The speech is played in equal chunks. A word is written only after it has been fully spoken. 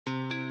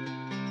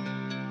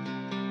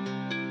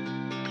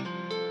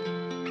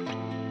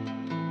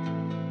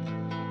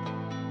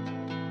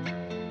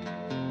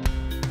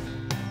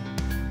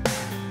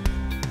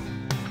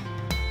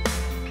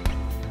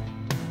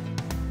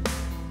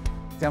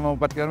Siamo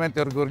particolarmente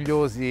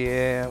orgogliosi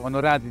e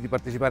onorati di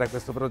partecipare a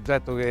questo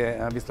progetto che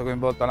ha visto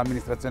coinvolto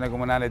l'amministrazione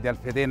comunale di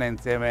Alfedena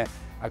insieme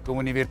a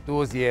Comuni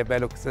Virtuosi e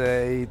Velux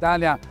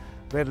Italia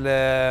per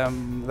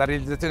la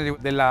realizzazione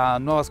della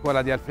nuova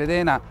scuola di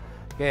Alfedena,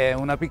 che è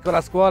una piccola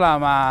scuola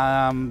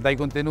ma dai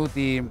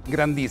contenuti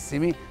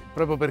grandissimi,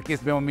 proprio perché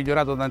abbiamo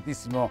migliorato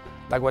tantissimo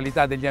la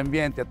qualità degli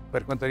ambienti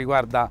per quanto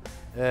riguarda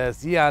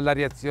sia la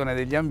reazione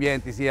degli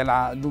ambienti sia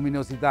la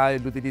luminosità e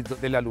l'utilizzo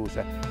della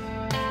luce.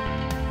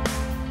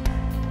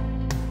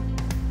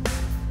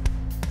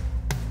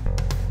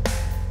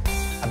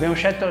 Abbiamo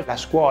scelto la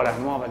scuola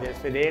nuova di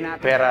Alfedena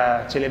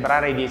per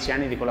celebrare i 10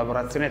 anni di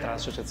collaborazione tra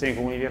l'Associazione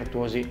Comuni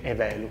Virtuosi e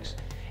Velux.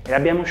 E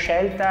l'abbiamo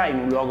scelta in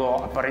un luogo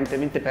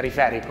apparentemente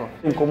periferico,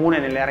 un comune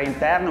nell'area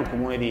interna, un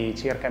comune di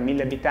circa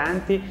 1000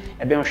 abitanti,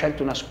 e abbiamo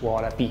scelto una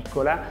scuola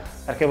piccola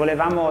perché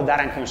volevamo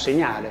dare anche un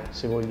segnale,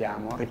 se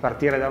vogliamo,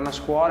 ripartire da una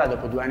scuola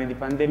dopo 2 anni di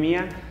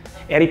pandemia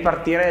e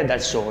ripartire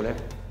dal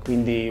sole.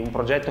 Quindi un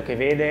progetto che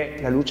vede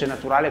la luce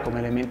naturale come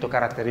elemento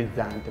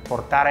caratterizzante,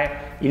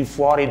 portare il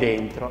fuori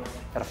dentro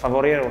per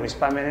favorire un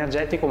risparmio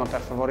energetico, ma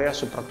per favorire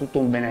soprattutto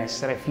un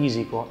benessere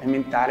fisico e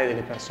mentale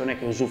delle persone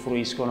che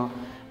usufruiscono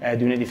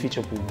di un edificio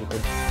pubblico.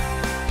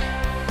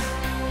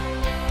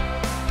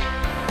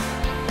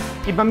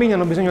 I bambini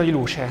hanno bisogno di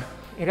luce.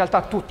 In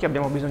realtà tutti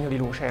abbiamo bisogno di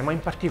luce, ma in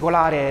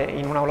particolare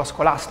in un'aula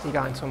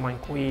scolastica, insomma, in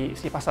cui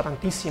si passa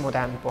tantissimo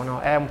tempo,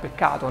 no? È un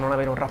peccato non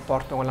avere un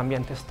rapporto con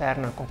l'ambiente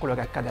esterno e con quello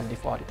che accade al di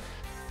fuori.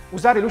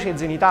 Usare luce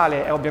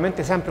zenitale è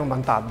ovviamente sempre un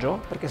vantaggio,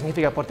 perché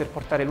significa poter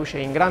portare luce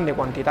in grande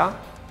quantità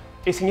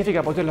e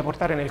significa poterla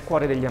portare nel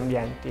cuore degli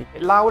ambienti.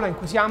 L'aula in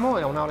cui siamo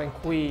è un'aula in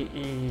cui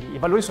i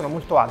valori sono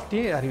molto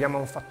alti, arriviamo a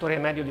un fattore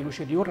medio di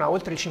luce diurna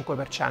oltre il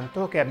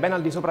 5%, che è ben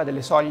al di sopra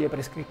delle soglie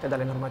prescritte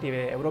dalle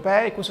normative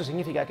europee, e questo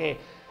significa che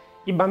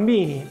i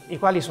bambini, i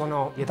quali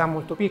sono di età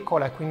molto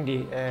piccola e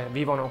quindi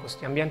vivono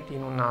questi ambienti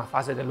in una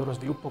fase del loro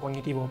sviluppo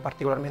cognitivo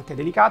particolarmente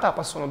delicata,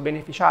 possono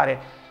beneficiare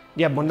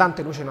di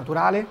abbondante luce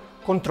naturale,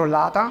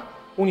 controllata,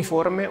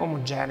 uniforme,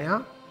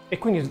 omogenea, e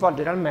quindi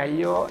svolgere al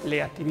meglio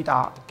le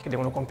attività che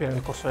devono compiere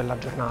nel corso della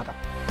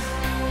giornata.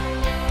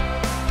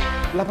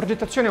 La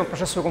progettazione è un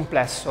processo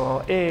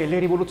complesso e le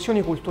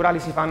rivoluzioni culturali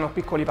si fanno a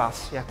piccoli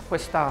passi.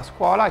 Questa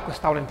scuola e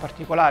quest'aula in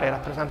particolare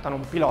rappresentano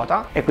un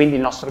pilota. E quindi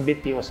il nostro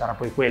obiettivo sarà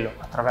poi quello,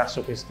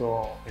 attraverso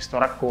questo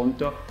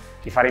racconto,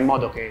 di fare in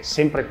modo che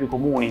sempre più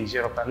comuni in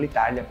giro per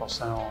l'Italia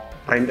possano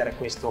prendere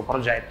questo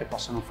progetto e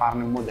possano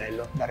farne un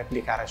modello da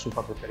replicare sul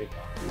proprio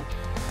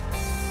territorio.